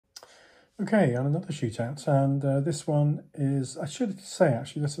Okay, and another shootout, and this one is, I should say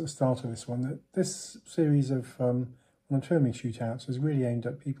actually, just at the start of this one, that this series of non-filming shootouts is really aimed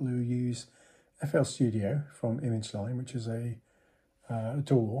at people who use FL Studio from ImageLine, which is a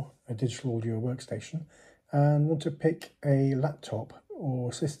DAW, a digital audio workstation, and want to pick a laptop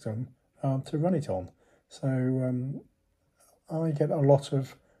or system to run it on. So I get a lot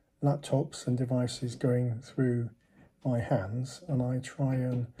of laptops and devices going through my hands, and I try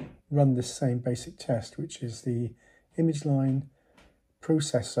and run this same basic test, which is the ImageLine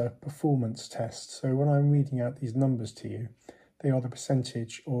processor performance test. So when I'm reading out these numbers to you, they are the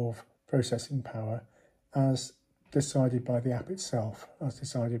percentage of processing power as decided by the app itself, as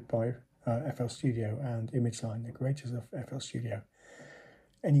decided by FL Studio and ImageLine, the creators of FL Studio.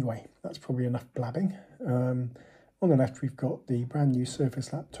 Anyway, that's probably enough blabbing. On the left, we've got the brand new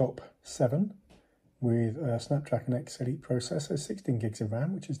Surface Laptop 7 with a Snapdragon X Elite processor, 16 gigs of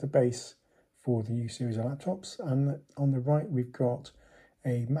RAM, which is the base for the new series of laptops. And on the right, we've got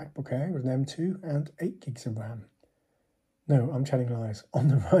a MacBook Air with an M2 and 8 gigs of RAM. No, I'm telling lies. On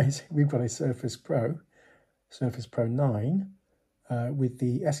the right, we've got a Surface Pro 9 with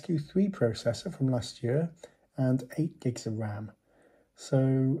the SQ3 processor from last year and 8 gigs of RAM.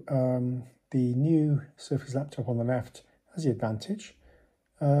 So the new Surface laptop on the left has the advantage.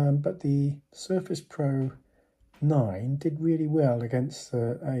 But the Surface Pro 9 did really well against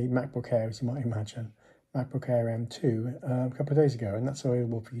a MacBook Air, as you might imagine, MacBook Air M2 a couple of days ago, and that's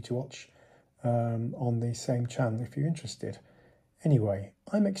available for you to watch on the same channel if you're interested. Anyway,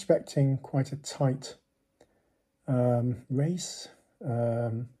 I'm expecting quite a tight race. I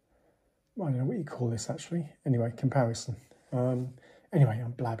don't know what you call this actually. Anyway, comparison. Anyway,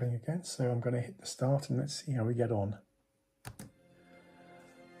 I'm blabbing again, so I'm going to hit the start and let's see how we get on.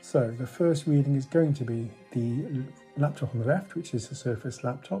 So the first reading is going to be the laptop on the left, which is the Surface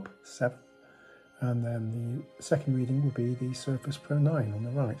Laptop 7. And then the second reading will be the Surface Pro 9 on the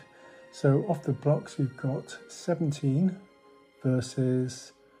right. So off the blocks, we've got 17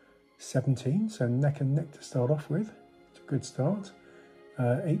 versus 17. So neck and neck to start off with. It's a good start.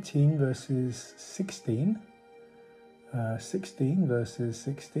 18 versus 16. 16 versus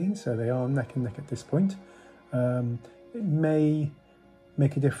 16. So they are neck and neck at this point. It may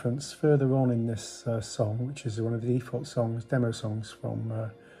make a difference further on in this song, which is one of the default songs, demo songs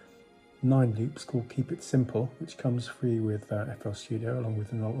from 9 Loops called Keep It Simple, which comes free with FL Studio, along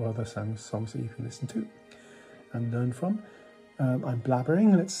with a lot of other songs that you can listen to and learn from. I'm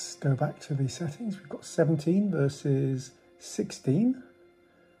blabbering. Let's go back to the settings. We've got 17 versus 16,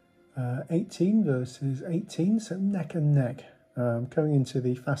 18 versus 18, so neck and neck. Going into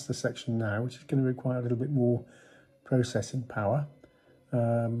the faster section now, which is going to require a little bit more processing power.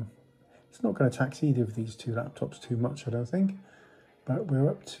 It's not going to tax either of these two laptops too much, I don't think, but we're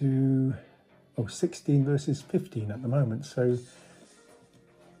up to 16 versus 15 at the moment. So,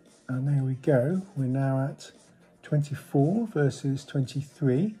 and there we go. We're now at 24 versus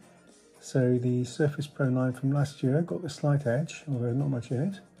 23. So the Surface Pro 9 from last year got the slight edge, although not much in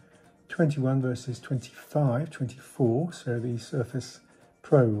it. 21 versus 25, 24. So the Surface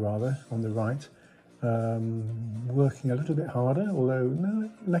Pro rather on the right. Working a little bit harder, although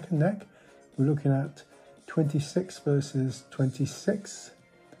no, neck and neck. We're looking at 26 versus 26,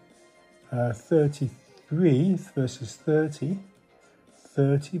 33 versus 30,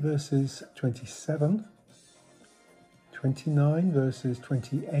 30 versus 27, 29 versus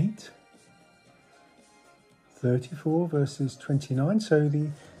 28, 34 versus 29. So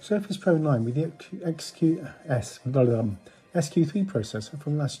the Surface Pro 9 with the SQ3 processor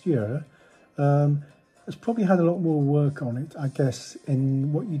from last year has probably had a lot more work on it, I guess,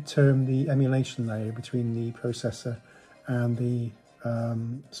 in what you term the emulation layer between the processor and the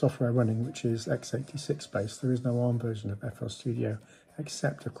software running, which is x86 based. There is no ARM version of FL Studio,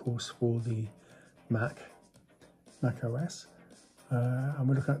 except, of course, for the Mac OS. And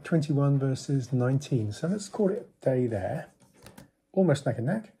we're looking at 21 versus 19. So let's call it a day there. Almost neck and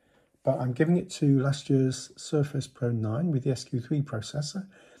neck, but I'm giving it to last year's Surface Pro 9 with the SQ3 processor,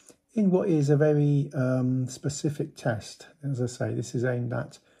 in what is a very specific test. As I say, this is aimed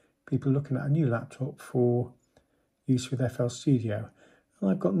at people looking at a new laptop for use with FL Studio. And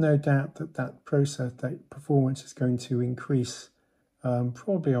I've got no doubt that that performance is going to increase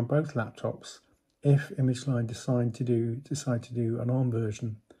probably on both laptops if ImageLine decide to do an ARM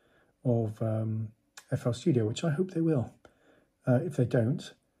version of FL Studio, which I hope they will. If they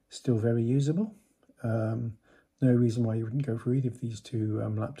don't, still very usable. No reason why you wouldn't go for either of these two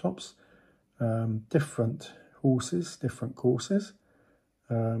laptops. Different horses, different courses.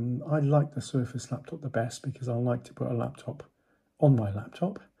 I like the Surface laptop the best because I like to put a laptop on my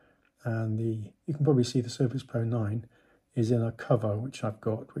laptop and you can probably see the Surface Pro 9 is in a cover which I've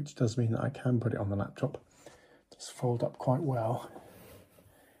got, which does mean that I can put it on the laptop. Just fold up quite well.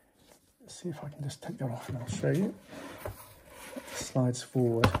 Let's see if I can just take that off and I'll show you. It slides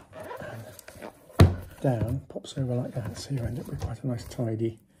forward and down, pops over like that, so you end up with quite a nice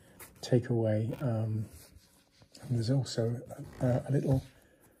tidy takeaway. And there's also a little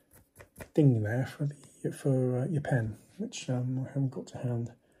thing there for your pen, which I haven't got to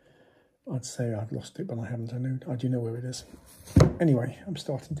hand. I'd say I've lost it, but I haven't. I do know where it is. Anyway, I'm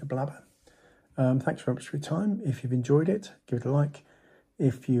starting to blabber. Thanks very much for your time. If you've enjoyed it, give it a like.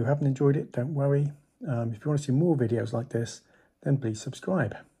 If you haven't enjoyed it, don't worry. If you want to see more videos like this, then please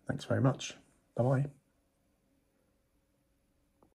subscribe. Thanks very much. Bye-bye.